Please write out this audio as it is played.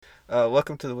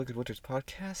Welcome to the Wicked Winters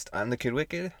podcast. I'm the Kid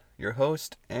Wicked, your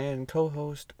host and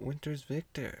co-host, Winters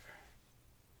Victor.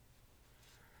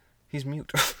 He's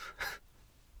mute.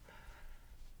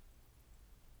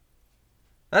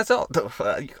 That's all.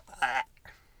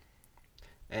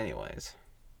 Anyways.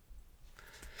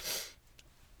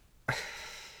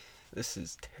 This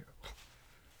is terrible.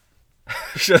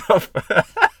 Shut up.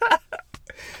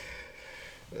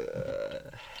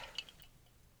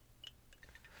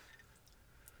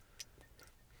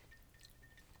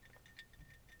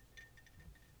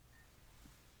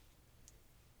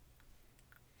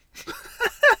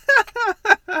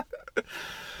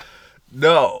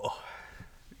 No.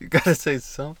 You gotta say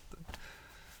something.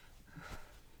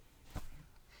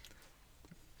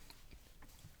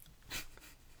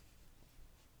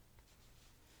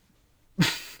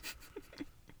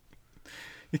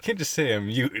 You can't just say I'm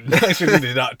mute and actually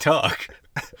to not talk.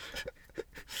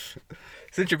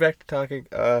 Since you're back to talking,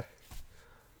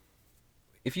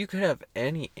 if you could have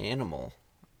any animal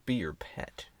be your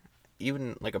pet,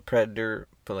 even like a predator,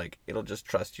 but like it'll just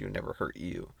trust you and never hurt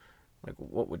you, like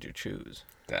what would you choose?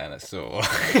 Dinosaur.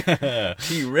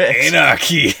 T-Rex.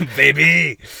 Anarchy,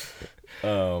 baby.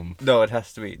 No, it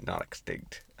has to be not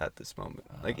extinct at this moment.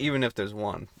 Like even if there's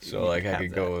one. So like I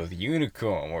could go with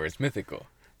unicorn, where it's mythical.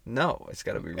 No, it's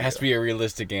got to be real. It has to be a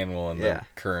realistic animal in the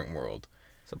current world.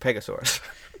 So Pegasaurus.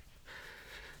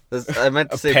 I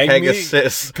meant to say Pygmy?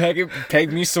 Pegasus.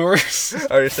 Pygmysaurus?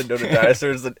 I already said no to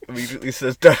dinosaurs and immediately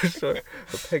says dinosaur.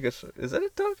 But Pegasus. Is that a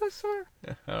dinosaur?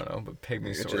 I don't know, but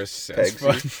Pygmysaurus just sounds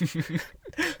fun.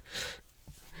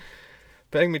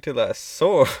 Peg me to that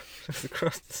sword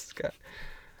across the sky.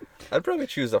 I'd probably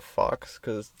choose a fox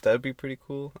because that'd be pretty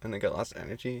cool and they got lots of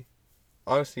energy.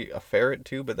 Obviously a ferret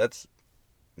too, but that's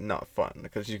not fun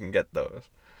because you can get those.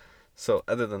 So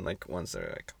other than like ones that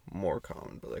are like more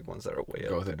common, but like ones that are way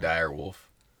Go up with a there. dire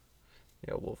wolf.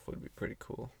 Yeah, wolf would be pretty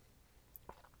cool.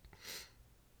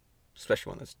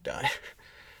 Especially one that's dire.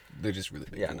 They're just really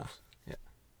big Yeah, wolves. no.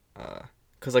 Yeah.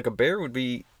 Cause like a bear would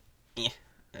be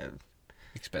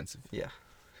Expensive. Yeah.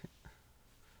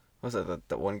 What was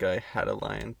that one guy had a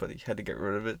lion, but he had to get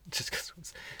rid of it just because it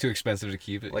was Too expensive to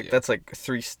keep it. like yeah. that's like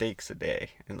 3 steaks a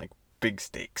day and like big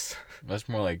steaks. That's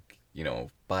more like,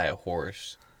 buy a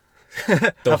horse.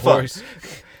 Have The fun. horse.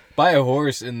 Buy a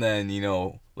horse and then,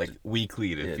 like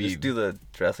weekly to Yeah, feed. just do the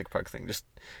Jurassic Park thing. Just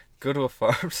go to a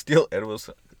farm, steal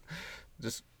animals,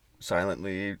 just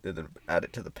silently, and then add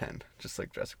it to the pen, just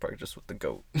like Jurassic Park, just with the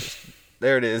goat.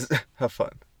 There it is. Have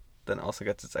fun. Then it also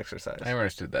gets its exercise. I never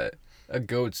understood that. A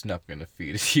goat's not going to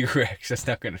feed a T-Rex. That's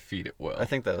not going to feed it well. I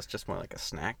think that was just more like a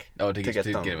snack. Oh, to get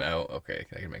them, him out? Okay,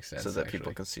 that can make sense. so that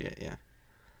people can see it, yeah.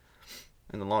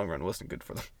 In the long run, it wasn't good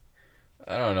for them.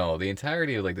 I don't know. The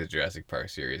entirety of, the Jurassic Park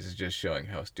series is just showing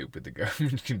how stupid the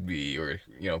government can be, or,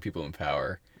 people in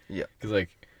power. Yeah. Because,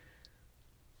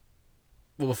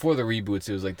 before the reboots,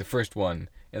 it was, the first one,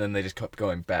 and then they just kept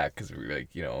going back because,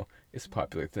 it's a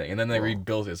popular thing. And then they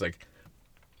rebuilt it.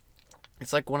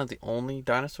 It's like one of the only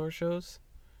dinosaur shows,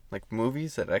 like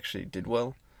movies that actually did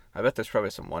well. I bet there's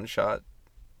probably some one-shot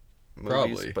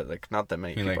movies, but not that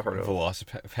many people heard of.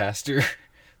 Velocipaster,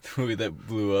 the movie that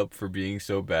blew up for being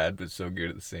so bad but so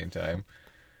good at the same time.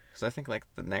 Because I think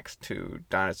the next 2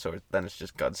 dinosaurs, then it's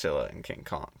just Godzilla and King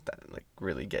Kong that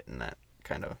really get in that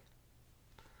kind of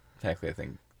Exactly, I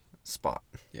think. spot.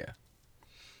 Yeah.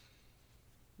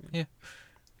 Yeah,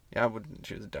 I wouldn't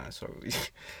choose a dinosaur movie.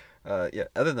 Yeah,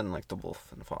 other than the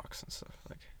wolf and fox and stuff.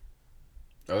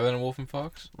 Other than a wolf and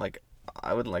fox?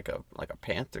 I would like a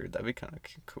panther. That'd be kind of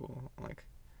cool. Like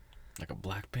a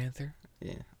black panther?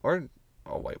 Yeah, or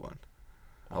a white one.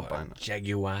 Albino.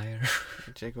 Jaguar.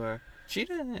 Jaguar.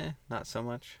 Cheetah, not so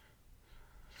much.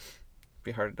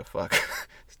 Be harder to fuck.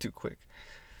 It's too quick.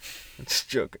 I'm just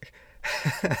joking.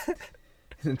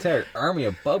 An entire army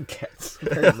of bobcats.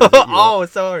 Oh,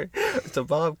 sorry. It's a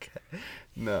bobcat.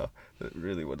 No,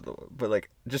 really one of the... But,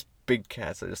 just big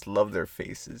cats. I just love their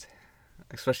faces.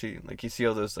 Especially, you see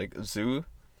all those, zoo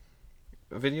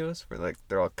videos where,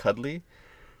 they're all cuddly.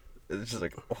 It's just,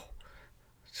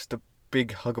 just a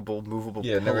big, huggable, movable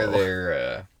Yeah, pillow. never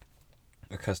they're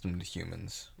accustomed to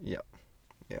humans. Yeah.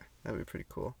 Yeah, that'd be pretty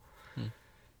cool.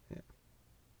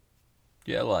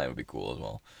 Yeah, a lion would be cool as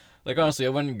well. Honestly, I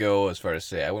wouldn't go as far as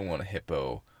say I wouldn't want a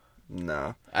hippo.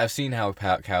 No. I've seen how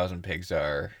cows and pigs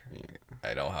are. Yeah.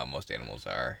 I know how most animals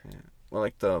are. Yeah. Well,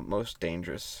 the most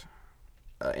dangerous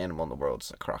animal in the world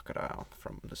is a crocodile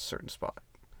from this certain spot.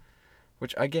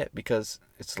 Which I get because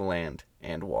it's land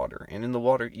and water. And in the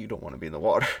water, you don't want to be in the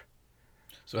water.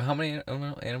 So how many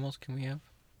animals can we have?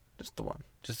 Just the one.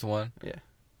 Just the one? Yeah.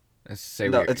 Let's say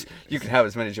No, it's you can have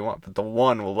as many as you want, but the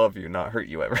one will love you, not hurt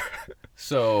you ever.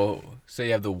 So, say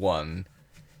you have the one,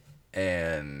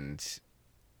 and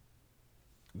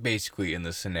basically in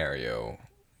the scenario,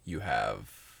 you have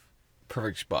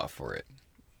perfect spot for it.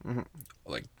 Hmm.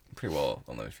 Like, pretty well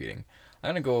unlimited feeding. I'm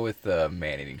gonna go with the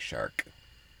man-eating shark.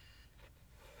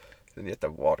 Then you have to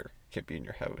have water. Can't be in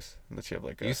your house unless you have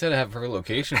like a You said I have a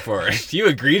location for it. You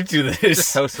agreed to just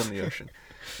this. house on the ocean.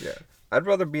 Yeah, I'd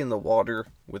rather be in the water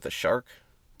with a shark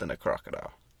than a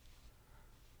crocodile.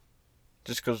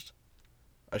 Just because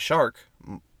a shark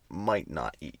might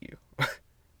not eat you.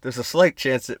 There's a slight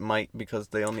chance it might because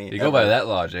they only You go by that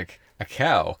logic, a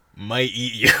cow might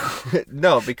eat you.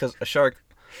 No, because a shark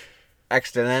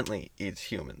accidentally eats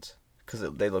humans because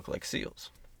they look like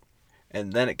seals,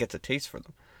 and then it gets a taste for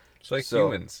them. It's like So-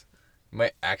 humans. You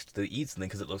might accidentally eat something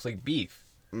because it looks like beef.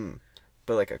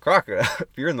 But like a crocodile, if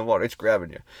you're in the water, it's grabbing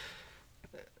you.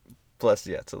 Plus,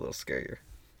 yeah, it's a little scarier,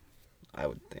 I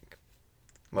would think.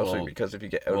 Mostly Well- because if you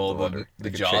get out Well, of the water, the they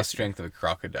could jaw chase you. strength of a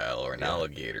crocodile or an Yeah.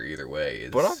 alligator, either way,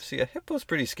 is. But obviously, a hippo's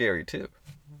pretty scary too.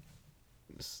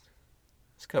 It's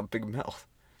got a big mouth.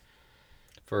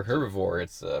 For a herbivore,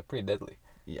 it's pretty deadly.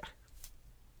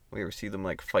 We ever see them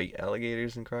like fight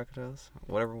alligators and crocodiles?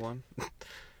 Whatever one.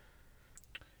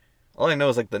 All I know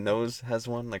is like the nose has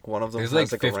one. Like one of them There's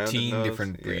has like like a rounded 15 nose.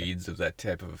 different Yeah. breeds of that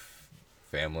type of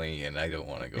family, and I don't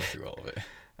want to go through all of it.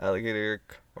 Alligator,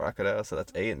 crocodile. So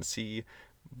that's A and C.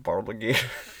 Barligator.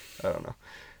 I don't know.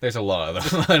 There's a lot of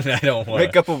them, and I don't want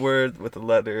Make up a word with a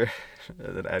letter,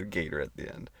 and then add gator at the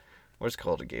end. Or it's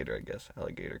called a gator, I guess.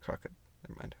 Alligator, crocodile.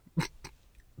 Never mind.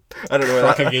 I don't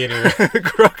know. Crocogator.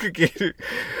 Crocogator.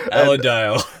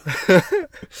 Alodile.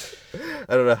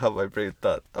 I don't know how my brain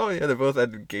thought. Oh yeah, they both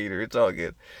ended gator. It's all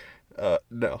good.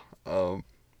 No.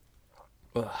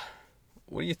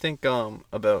 What do you think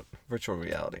about virtual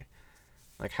reality?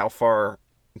 Like, how far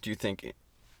do you think it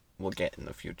will get in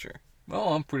the future?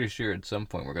 Well, I'm pretty sure at some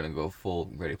point we're gonna go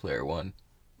full Ready Player One,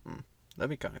 That'd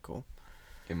be kind of cool.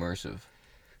 immersive.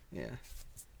 Yeah.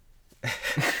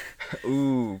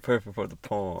 Ooh, perfect for the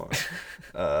porn.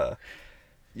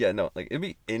 Yeah, no, like it'd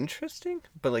be interesting,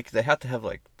 but like they have to have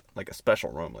like a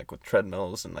special room, like with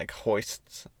treadmills and like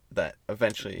hoists that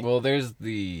eventually. Well, there's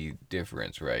the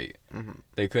difference, right? Mhm.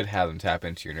 They could have them tap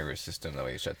into your nervous system that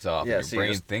way it shuts off. Yeah, and so your you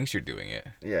brain just- thinks you're doing it.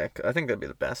 Yeah, I think that'd be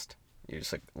the best. You're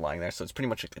just like lying there, so it's pretty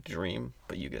much like a dream,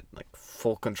 but you get like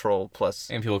full control. Plus,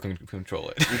 And people can control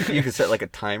it. you could set like a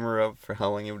timer up for how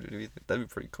long you would do. That'd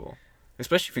be pretty cool,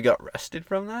 especially if you got rested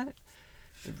from that.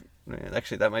 Man,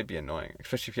 actually, that might be annoying,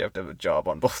 especially if you have to have a job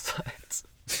on both sides.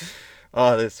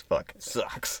 Oh, this fucking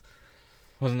sucks.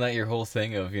 Wasn't that your whole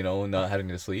thing of, not having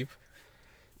to sleep?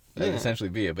 That'd Yeah. essentially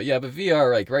be it. But yeah, but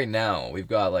VR, like right now, we've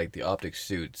got like the optic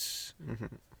suits,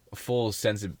 full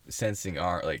sensing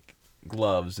art, like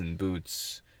gloves and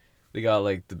boots. We got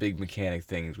like the big mechanic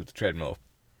things with the treadmill,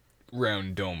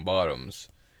 round dome bottoms,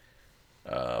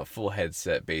 full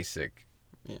headset, basic.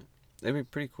 It'd be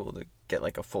pretty cool to get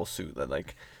like a full suit that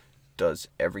like does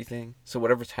everything. So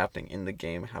whatever's happening in the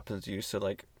game happens to you. So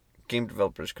like game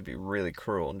developers could be really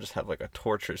cruel and just have like a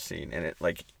torture scene, and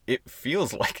it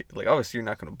feels like obviously you're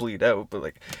not gonna bleed out, but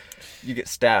like you get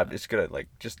stabbed, it's gonna like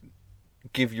just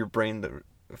give your brain the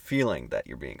feeling that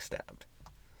you're being stabbed.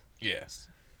 Yes.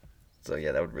 So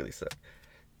yeah, that would really suck.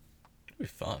 It'd be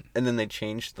fun. And then they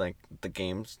changed like the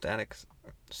game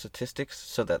statistics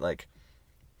so that like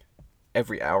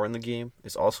every hour in the game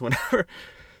is also an hour.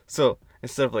 So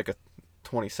instead of like a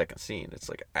 20-second scene, it's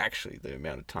like actually the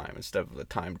amount of time instead of the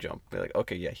time jump. Be like,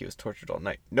 okay, yeah, he was tortured all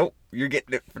night. Nope, you're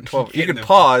getting it for 12. You Getting can it.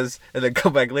 pause and then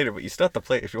come back later, but you still have to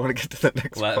play it if you want to get to the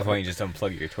next Well, at that part. point, you just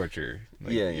unplug your torture,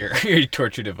 Yeah, your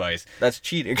torture device. That's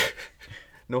cheating.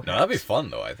 No, No, that'd be hacks. fun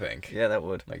though. I think. Yeah, that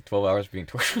would. Like 12 hours being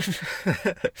tortured.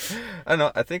 I don't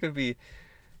know. I think it would be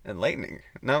enlightening.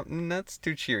 No, that's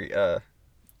too cheery.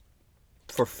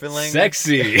 Fulfilling.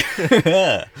 Sexy.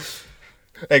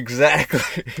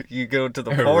 Exactly. You go to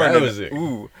the porn and Arousing.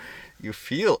 ooh, you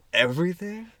feel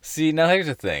everything. See, now here's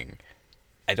the thing.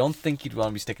 I don't think you'd want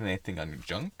to be sticking anything on your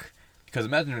junk. Because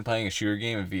imagine you're playing a shooter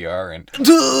game in VR and...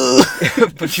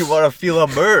 But you want to feel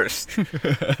immersed.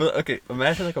 But, okay,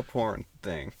 imagine like a porn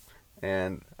thing.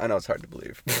 And I know it's hard to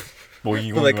believe.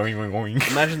 Boing, But, like- boing, boing,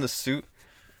 boing. Imagine the suit,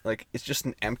 like it's just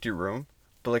an empty room,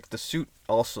 but like the suit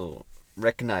also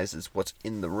recognizes what's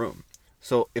in the room.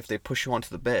 So if they push you onto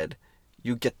the bed,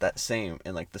 you get that same,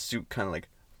 and like the suit kind of like,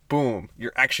 boom,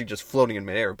 you're actually just floating in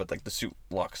midair, but like the suit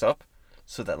locks up,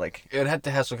 so that like, It'd have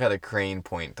to have some kind of crane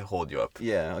point to hold you up.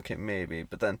 yeah, okay, maybe,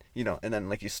 but then and then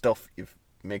like you still it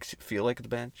makes it feel like the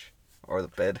bench or the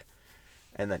bed,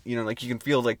 and then like you can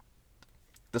feel like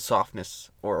the softness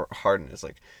or hardness.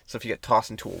 Like, so if you get tossed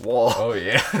into a wall, Oh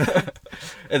yeah.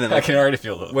 and then I like, can already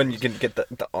feel those. when you can get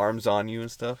the arms on you and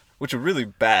stuff, which are really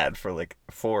bad for like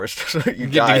forest. You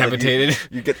Get die, decapitated.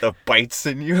 you get the bites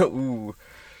in you. Ooh.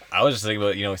 I was just thinking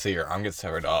about, say your arm gets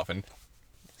severed off and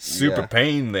super Yeah.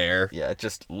 pain there. Yeah, it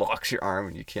just locks your arm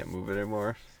and you can't move it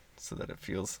anymore, so that it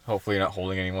feels. Hopefully you're not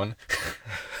holding anyone.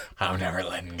 I'm never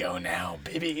letting go now,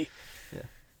 baby.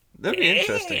 That'd be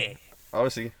interesting.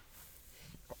 Obviously,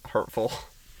 hurtful,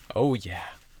 Oh yeah.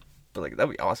 but like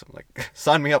that'd be awesome. Like,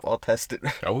 sign me up. I'll test it.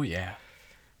 Oh yeah.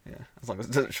 Yeah, as long as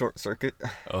it doesn't short circuit,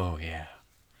 Oh yeah.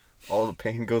 all the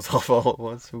pain goes off all at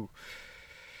once. Ooh.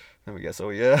 Then we guess, oh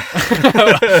yeah.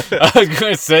 I was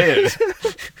gonna say it.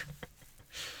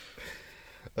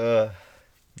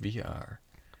 VR.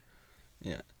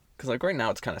 Yeah, because like right now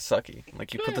it's kind of sucky.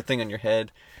 Like you put the thing on your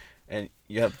head, and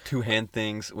you have 2 hand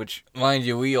things, which Mind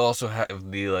you, we also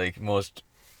have the most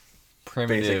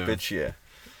primitive basic bitch, yeah.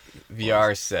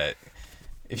 VR set.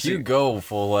 If you go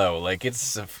full out, like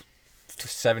it's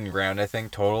 $7,000 I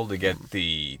think total to get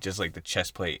the the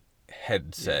chest plate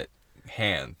headset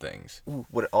hand things. Ooh,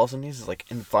 what it also needs is like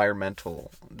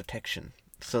environmental detection.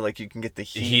 So like you can get the It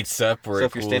heat. heats up where So it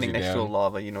if you're cools standing you next to a down.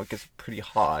 lava, it gets pretty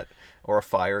hot, or a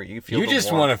fire, you feel. You the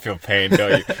just warmth. want to feel pain,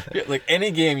 don't you? Like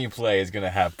any game you play is gonna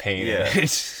have pain Yeah. in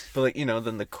it. But like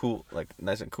then the cool, like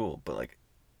nice and cool. But like,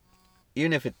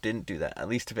 even if it didn't do that, at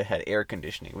least if it had air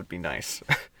conditioning, it would be nice.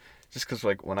 Just because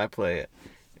like when I play it,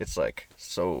 it's like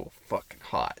so fucking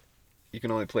hot. You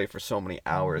can only play for so many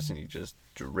hours, and you just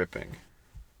dripping.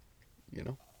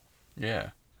 Yeah,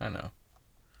 I know.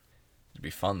 It'd be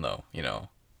fun though,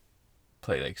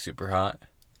 play like super hot.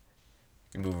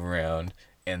 You move around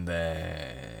and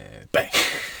then bang.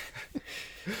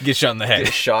 Get shot in the head.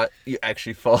 Get shot, you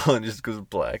actually fall and just goes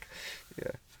black.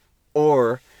 Yeah.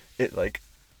 Or it like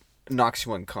knocks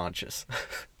you unconscious.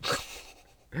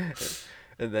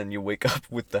 And then you wake up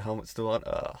with the helmet still on.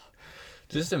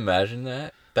 Just imagine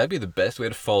that. That'd be the best way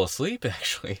to fall asleep,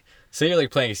 actually. Say you're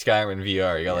like playing Skyrim in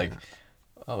VR. You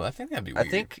got I think that'd be weird. I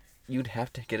think you'd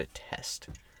have to get a test.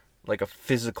 Like a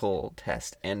physical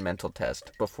test and mental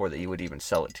test before that you would even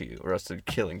sell it to you, or else they're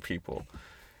killing people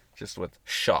just with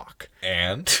shock.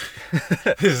 And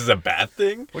this is a bad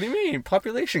thing. What do you mean?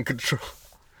 Population control.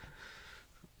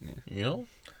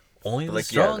 Only But the like,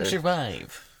 strong yeah,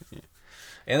 survive. Yeah.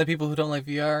 And the people who don't like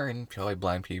VR, and probably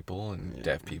blind people and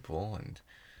deaf people, and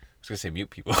I was gonna say mute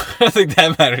people. I don't think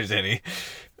that matters any.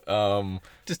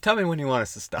 Just tell me when you want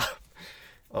us to stop.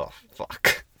 Oh,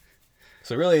 fuck.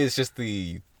 So really, it's just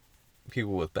the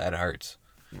people with bad hearts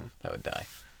that would die.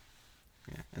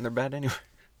 Yeah, and they're bad anyway.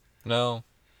 No,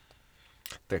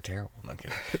 they're terrible. I'm not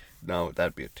kidding. No,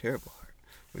 that'd be a terrible heart.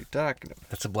 What are you talking about?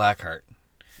 That's a black heart.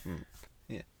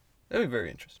 Yeah, that'd be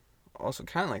very interesting. Also,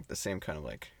 kind of like the same kind of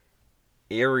like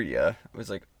area. It was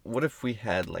like, what if we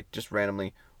had like just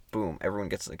randomly, boom, everyone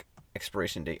gets like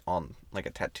expiration date on like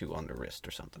a tattoo on the wrist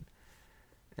or something,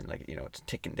 and like it's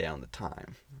ticking down the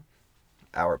time,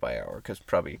 hour by hour, because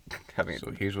probably having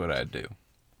So here's what I'd do.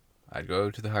 I'd go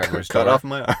to the hardware store. cut off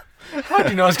my arm. How do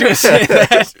you know I was going to say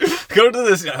that? Go to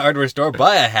this hardware store,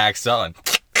 buy a hacksaw,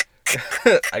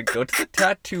 and I'd go to the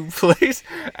tattoo place,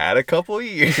 add a couple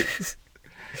years.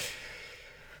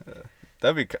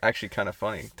 That'd be actually kind of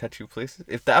funny. Tattoo places.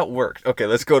 If that worked, okay,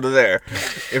 let's go to there.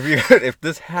 If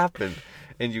this happened,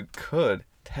 and you could,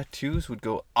 tattoos would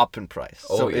go up in price.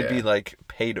 Oh, So it'd be yeah. like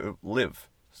pay to live.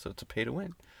 So it's a pay to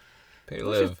win. pay to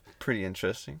Which is live. pretty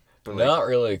interesting. But like, Not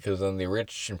really, because then the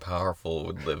rich and powerful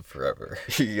would live forever.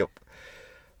 yep.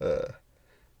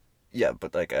 Yeah,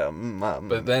 but like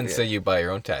But then, yeah. say you buy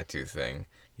your own tattoo thing,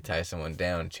 you tie someone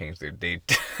down, change their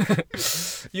date.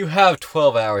 You have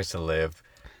 12 hours to live.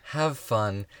 Have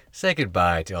fun. Say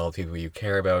goodbye to all the people you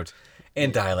care about,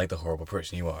 and die like the horrible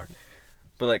person you are.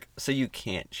 But like, say you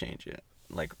can't change it.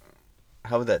 Like,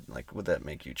 how would that would that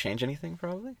make you change anything?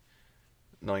 Probably,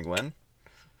 knowing when.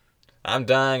 I'm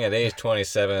dying at age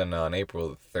 27 on April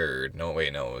the 3rd. No,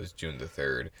 wait, no, it was June the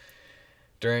 3rd.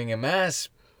 During a mass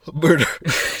Murder.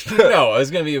 no,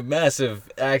 it's going to be a massive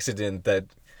accident that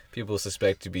people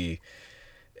suspect to be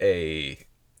a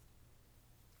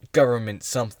government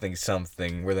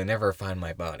something where they never find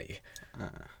my body.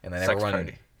 And then Sex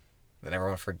party.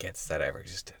 everyone forgets that I ever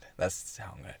existed. That's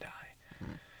how I'm going to die.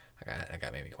 I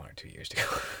got maybe 1 or 2 years to go.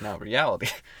 Now reality.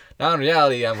 Now in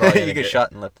reality, I'm probably You going to get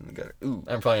shot and left in the gutter. Ooh.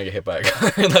 I'm probably going to get hit by a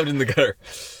car and left in the gutter.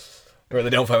 Or they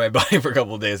don't find my body for a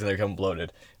couple of days and they become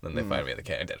bloated. And then they find me and they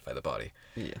can't identify the body.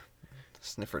 Yeah.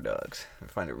 Sniffer dogs. I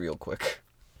find it real quick.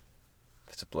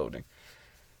 It's bloating.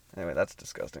 Anyway, that's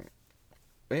disgusting.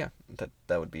 But yeah,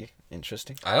 that would be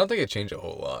interesting. I don't think it changed a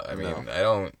whole lot. I mean, No. I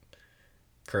don't...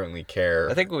 currently care.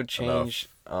 I think it would change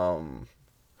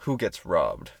who gets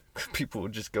robbed. People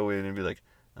would just go in and be like,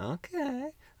 okay,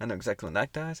 I know exactly when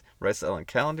that dies. Write that on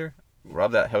calendar.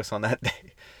 Rob that house on that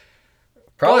day.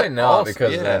 Probably But not, also,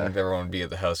 because yeah. then everyone would be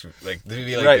at the house. Like, they'd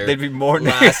be like, Right, they'd be mourning.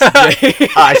 last day.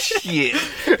 Ah, shit.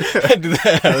 Into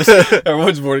the house.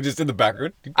 Everyone's mourning just in the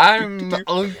background. I'm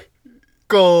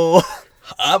Uncle.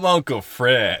 I'm Uncle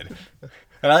Fred.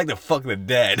 And I like to fuck the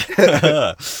dead.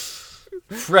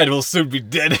 Fred will soon be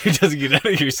dead if he doesn't get out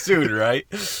of here soon, right?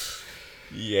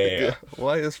 Yeah.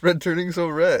 Why is Fred turning so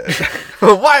red?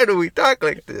 Why do we talk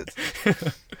like this?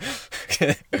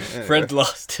 Fred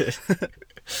lost it.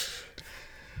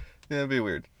 Yeah, it'd be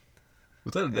weird.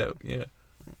 Without a doubt, yeah.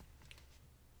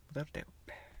 Without a doubt.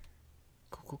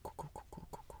 Cool.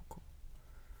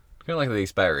 Kind of like the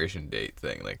expiration date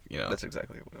thing, like, you know. That's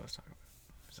exactly what I was talking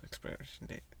about. It's an expiration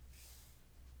date.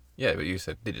 Yeah, but you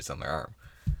said digits on their arm.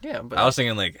 Yeah, but I was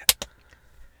thinking, like,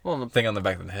 well, thing on the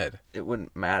back of the head. it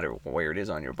wouldn't matter where it is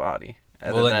on your body.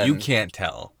 Well, then you can't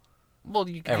tell. Well,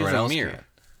 you can Everyone use a else mirror. can.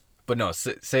 But no,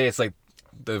 say it's like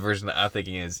the version that I'm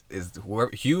thinking is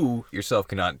whoever, you yourself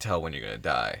cannot tell when you're going to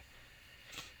die.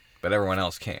 But everyone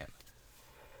else can.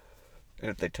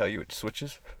 And if they tell you, it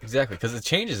switches. Exactly, because it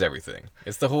changes everything.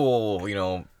 It's the whole, you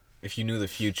know, if you knew the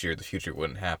future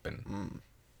wouldn't happen.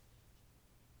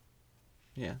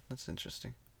 Yeah, that's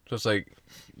interesting. So it's like,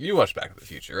 you watch Back to the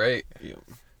Future, right? Yeah.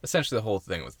 Essentially the whole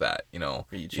thing with that, you know.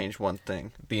 You change one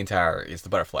thing. It's the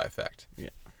butterfly effect. Yeah.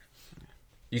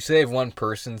 You save one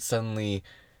person, suddenly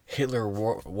Hitler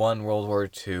won World War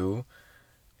II,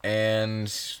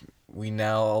 and we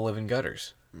now all live in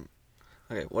gutters.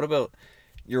 Okay, what about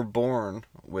you're born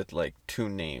with like two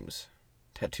names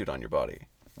tattooed on your body?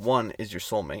 One is your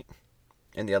soulmate,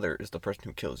 and the other is the person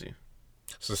who kills you.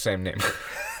 It's the same name.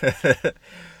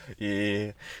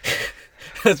 Yeah.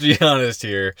 Let's be honest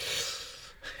here.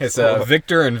 It's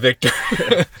Victor and Victor.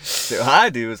 So what I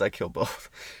do is I kill both.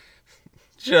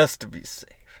 Just to be safe.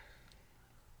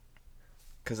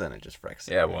 Because then it just wrecks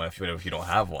it. Yeah, well, if you don't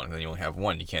have one, then you only have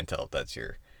one. You can't tell if that's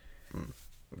your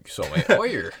soulmate or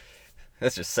your...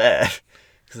 That's just sad.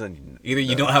 Because then Either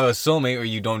you don't have a soulmate or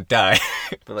you don't die.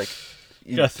 But like,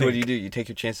 Just what think. do? You take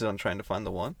your chances on trying to find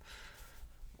the one?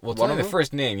 Well, it's One only of the them?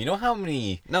 first name. You know how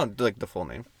many... No, like the full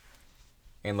name.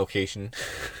 And location?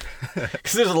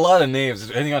 Because there's a lot of names,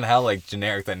 depending on how, like,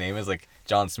 generic that name is. Like,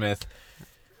 John Smith.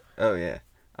 Oh yeah,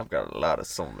 I've got a lot of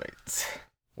soulmates.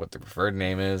 What their preferred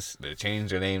name is. They change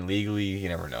their name legally. You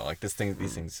never know. Like, these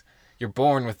things... You're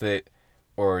born with it,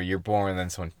 or you're born and then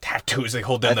someone tattoos, they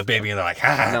hold down the baby and they're like,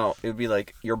 ah! No, it would be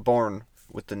like you're born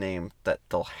with the name that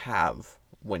they'll have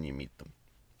when you meet them.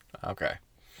 Okay.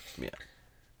 Yeah,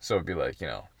 So it'd be like, you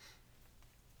know...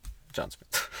 John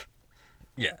Smith.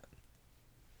 Yeah.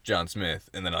 John Smith.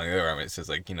 And then on the other arm it says,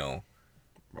 like, you know...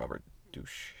 Robert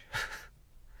Douche.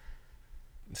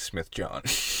 Smith John.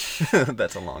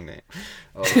 That's a long name.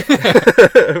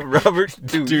 Oh. Robert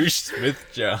Douche. Douche Smith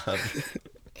John.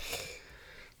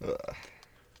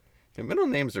 Your middle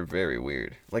names are very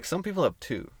weird. Like some people have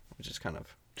two, which is kind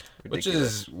of Which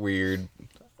ridiculous. is weird.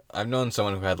 I've known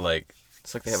someone who had, like...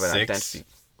 It's like they have an 6. identity.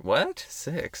 What?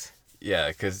 6? Yeah,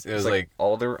 because it was It's like...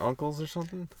 all their uncles or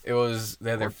something? It was...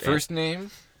 They had their Or first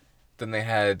name, then they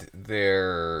had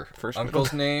their First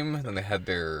uncle's name, then they had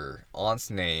their aunt's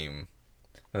name,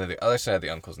 and then the other side of the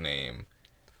uncle's name,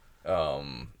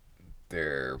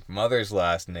 their mother's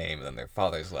last name, and then their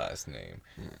father's last name.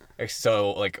 Like,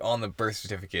 so, like, on the birth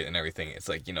certificate and everything, it's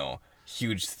like, you know,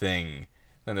 huge thing.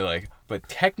 Then they're like, but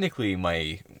technically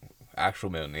my actual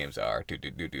middle names are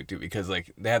because,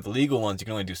 like, they have the legal ones. You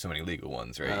can only do so many legal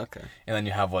ones, right? Okay. And then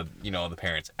you have what, you know, the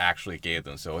parents actually gave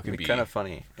them, so it could It'd be... be kind of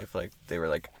funny if like they were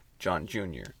like John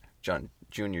Jr., John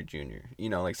Jr. Jr., you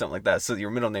know, like something like that. So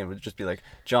your middle name would just be like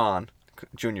John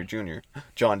Jr. Jr.,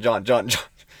 John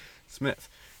Smith.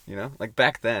 You know, like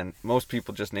back then, most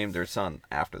people just named their son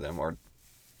after them, or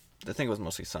I think it was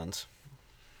mostly sons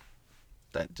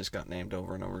that just got named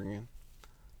over and over again.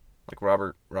 Like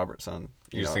Robert's son.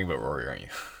 You're just thinking about Rory, aren't you?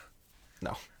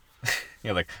 No.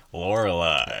 You're like,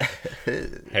 Lorelai.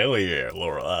 Hell yeah,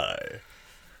 Lorelai.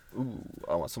 Ooh,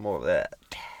 I want some more of that.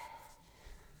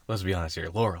 Let's be honest here,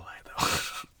 Lorelai,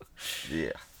 though.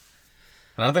 Yeah.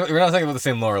 We're not talking about the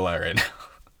same Lorelai right now.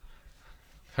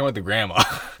 Talking about the grandma.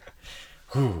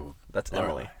 Ooh, That's Lorelai.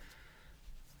 Emily.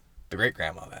 The great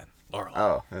grandma, then. Lorelai.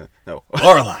 Oh, no.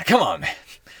 Lorelai, come on, man.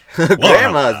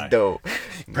 Grandma's Lorelai. dope.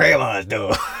 Grandma's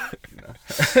dope.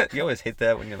 You always hate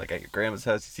that when you're like at your grandma's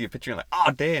house, you see a picture and you're like,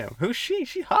 oh damn, who's she?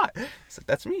 She hot. It's like,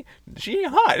 that's me. She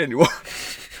ain't hot anymore.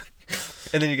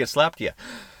 And then you get slapped, yeah.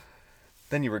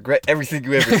 Then you regret everything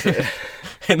you ever said.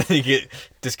 and then you get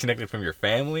disconnected from your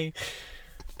family.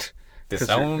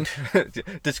 Disowned.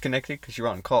 Disconnected because you're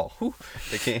on call. Whew.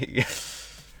 They can't.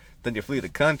 Then you flee the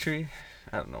country.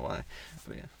 I don't know why,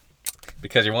 but yeah.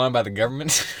 Because you're wanted by the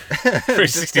government for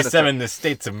 67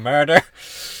 states of murder.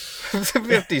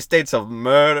 50 states of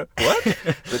murder.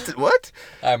 What? What?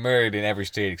 I murdered in every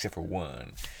state except for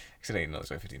one. Except I didn't know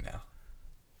there's only 50 now.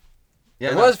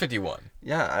 Yeah, it was 51.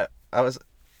 Yeah, I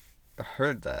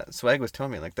heard that. Swag was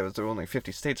telling me like there were only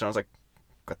 50 states, and I was like,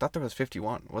 I thought there was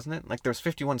 51, wasn't it? Like there was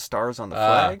 51 stars on the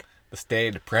flag. The state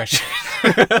of depression.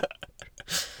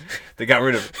 They got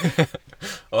rid of it.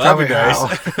 Well, that'd be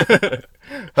nice.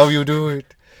 How you do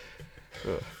it?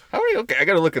 How many? Okay, I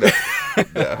gotta look it up.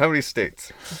 Yeah, how many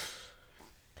states?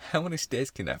 How many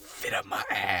states can I fit up my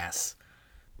ass?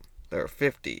 There are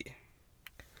 50.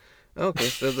 Okay,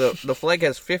 so the flag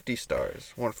has 50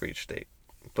 stars, one for each state.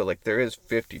 But like there is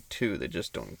 52, they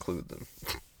just don't include them.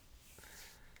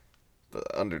 The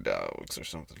underdogs or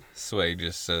something. Sway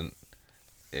just sent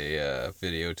a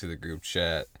video to the group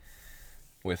chat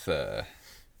with the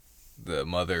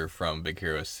mother from Big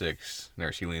Hero 6.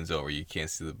 There she leans over, you can't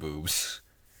see the boobs.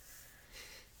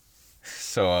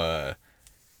 So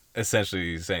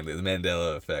essentially he's saying that the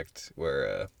Mandela effect,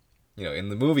 where in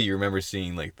the movie you remember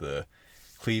seeing like the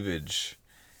cleavage.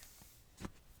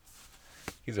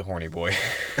 He's a horny boy.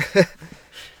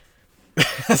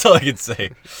 That's all I can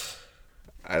say.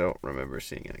 I don't remember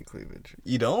seeing any cleavage.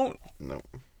 You don't? No.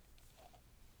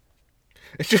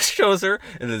 It just shows her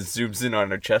and then zooms in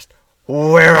on her chest.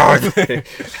 Where are they?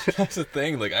 That's the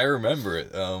thing. Like, I remember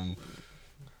it.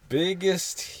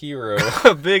 Biggest hero.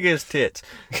 Biggest hits.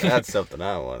 That's something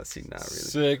I want to see now,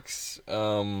 really. 6,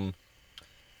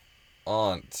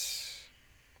 aunt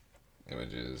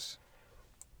images.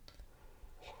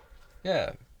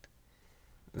 Yeah.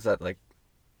 Is that like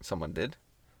someone did?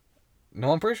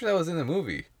 No, I'm pretty sure that was in the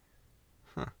movie.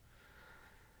 Huh.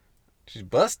 She's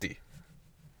busty.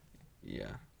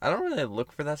 Yeah. I don't really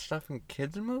look for that stuff in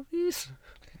kids' movies,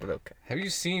 but okay. Have you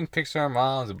seen Pixar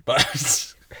moms'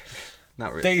 butts?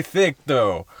 Not really. They thick,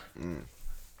 though. Mm.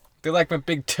 They're like my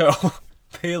big toe.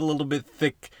 They a little bit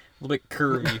thick, a little bit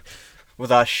curvy.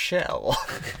 With a shell.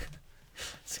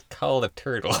 It's called a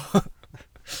turtle.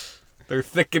 They're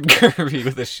thick and curvy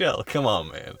with a shell. Come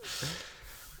on, man.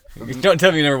 Don't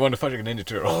tell me you never wanted to fuck a Ninja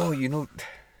Turtle. Oh,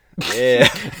 Yeah.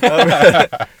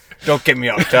 Don't get me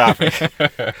off topic.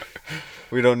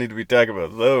 We don't need to be talking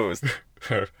about those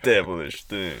devilish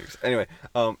things. Anyway,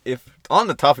 if on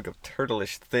the topic of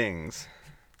turtleish things,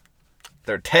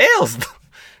 their tails.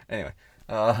 Anyway,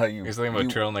 You're something about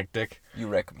turtleneck dick. You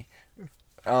wreck me.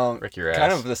 Wreck your ass.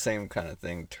 Kind of the same kind of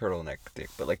thing, turtleneck dick.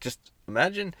 But like, just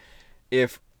imagine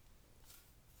if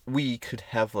we could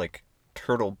have like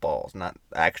turtle balls, not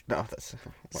actually. No, that's.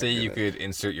 Say you could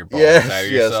insert your balls inside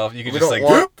of yourself. You could just like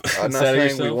whoop I'm not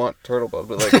saying we want turtle balls,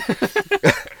 but like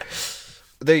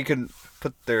they can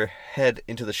put their head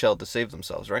into the shell to save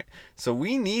themselves, right? So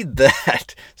we need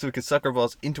that so we can suck our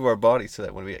balls into our body so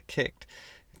that when we get kicked,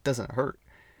 it doesn't hurt.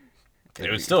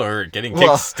 It would still hurt. Getting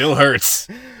kicked still hurts.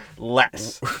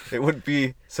 Less. It wouldn't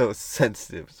be so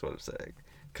sensitive, is what I'm saying.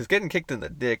 Because getting kicked in the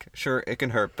dick, sure, it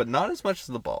can hurt, but not as much as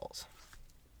the balls.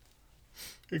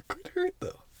 It could hurt,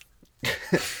 though.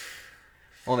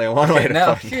 Only one way to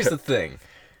now, find here's out. the thing.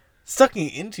 Sucking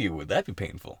into you, would that be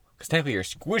painful? Because technically you're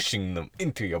squishing them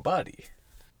into your body.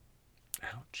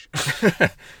 Ouch.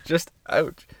 Just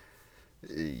ouch.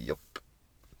 Yup.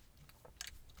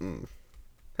 Mm.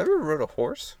 Have you ever rode a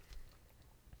horse?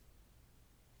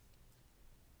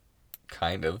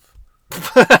 Kind of.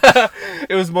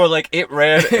 It was more like it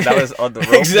ran and I was on the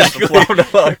rope. Exactly. Just floating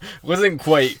along. Wasn't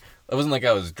quite. It wasn't like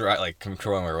I was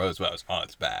controlling my roads, but I was on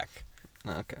its back.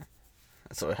 Okay.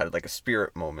 So it had like a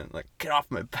spirit moment, like, get off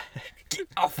my back. Get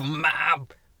off of my...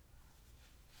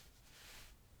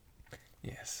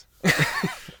 Yes.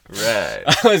 Right.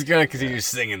 I was gonna continue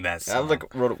singing that song. I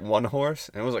like rode one horse,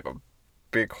 and it was like a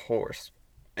big horse.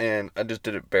 And I just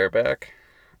did it bareback.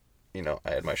 You know,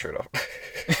 I had my shirt off.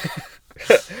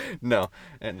 No.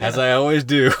 And, as I always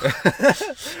do.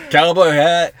 Cowboy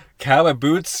hat, cowboy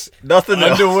boots, nothing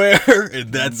underwear,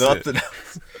 and that's nothing it.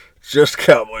 else. Just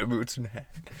cowboy boots and hat.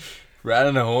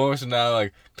 Riding a horse, and now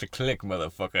like, click,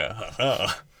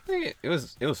 motherfucker. It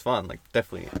was fun, like,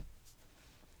 definitely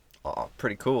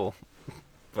pretty cool.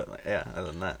 But like, yeah,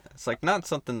 other than that, it's like not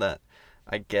something that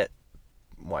I get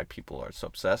why people are so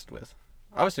obsessed with.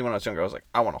 Obviously, when I was younger, I was like,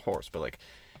 I want a horse, but like,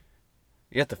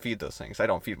 you have to feed those things. I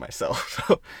don't feed myself.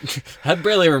 So. I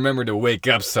barely remember to wake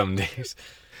up some days.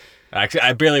 Actually,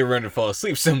 I barely remember to fall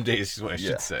asleep some days, is what I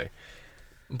should say.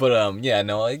 But yeah,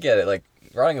 no, I get it. Like,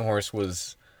 riding a horse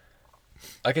was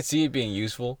I could see it being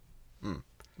useful, Mm.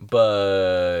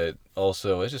 but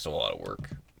also it's just a lot of work.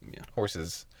 Yeah.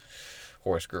 Horses,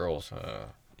 horse girls,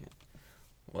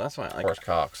 Well, that's why horse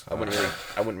cocks. I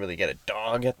wouldn't really get a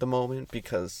dog at the moment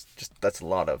because just that's a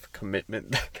lot of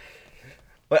commitment.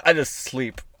 But I just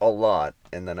sleep a lot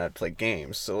and then I play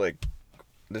games, so like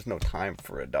there's no time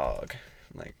for a dog.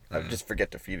 Like I just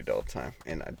forget to feed it all the time,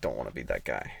 and I don't want to be that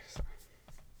guy. So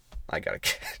I got a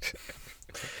cat.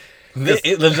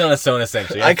 It lives on its own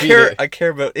essentially. I care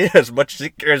about it as much as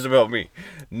it cares about me.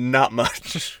 Not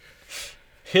much.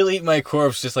 He'll eat my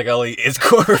corpse just like I'll eat its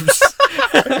corpse.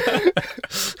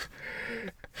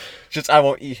 Just I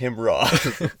won't eat him raw.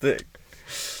 That's the thing.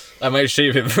 I might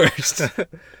shave him first.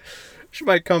 She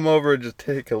might come over and just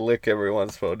take a lick every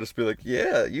once in a while. Just be like,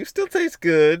 yeah, you still taste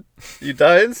good. You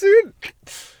dying soon?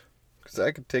 Because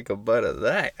I could take a bite of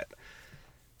that.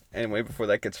 Anyway, before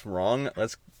that gets wrong,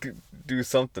 let's do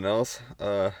something else.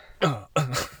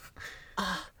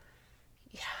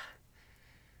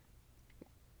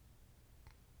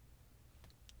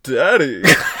 Daddy.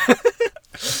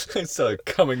 I saw it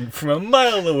coming from a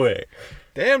mile away.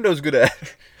 Damn, that was good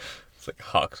at. It's like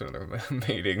hawks when they're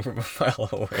mating from a mile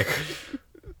away.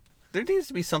 There needs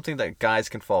to be something that guys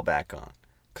can fall back on.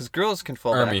 Because girls can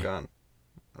fall back on.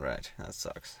 Right, that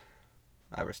sucks.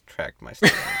 I retract my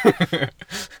statement.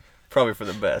 Probably for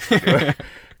the best.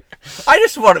 I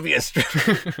just want to be a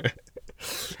stripper.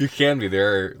 You can be.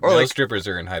 Those strippers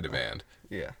are in high demand.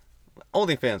 Yeah.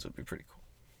 OnlyFans would be pretty cool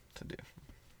to do.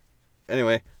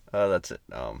 Anyway, that's it.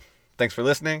 Thanks for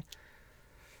listening.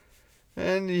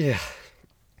 And yeah.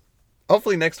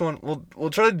 Hopefully next one we'll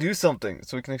try to do something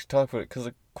so we can actually talk about it, because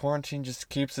the quarantine just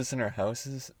keeps us in our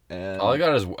houses, and All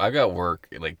I got work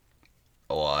like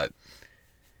a lot.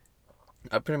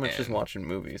 I'm pretty much just watching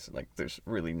movies. Like there's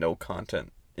really no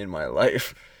content in my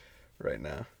life right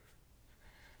now.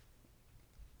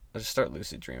 I'll just start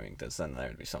lucid dreaming, because then there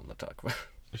would be something to talk about.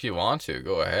 If you want to,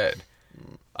 go ahead.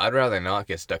 I'd rather not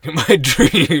get stuck in my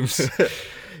dreams.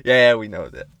 Yeah, we know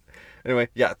that. Anyway,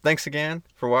 yeah, thanks again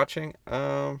for watching.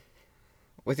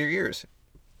 With your ears.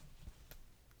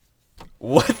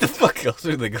 What the fuck else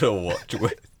are they gonna watch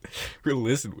with? Or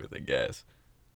listen with, I guess.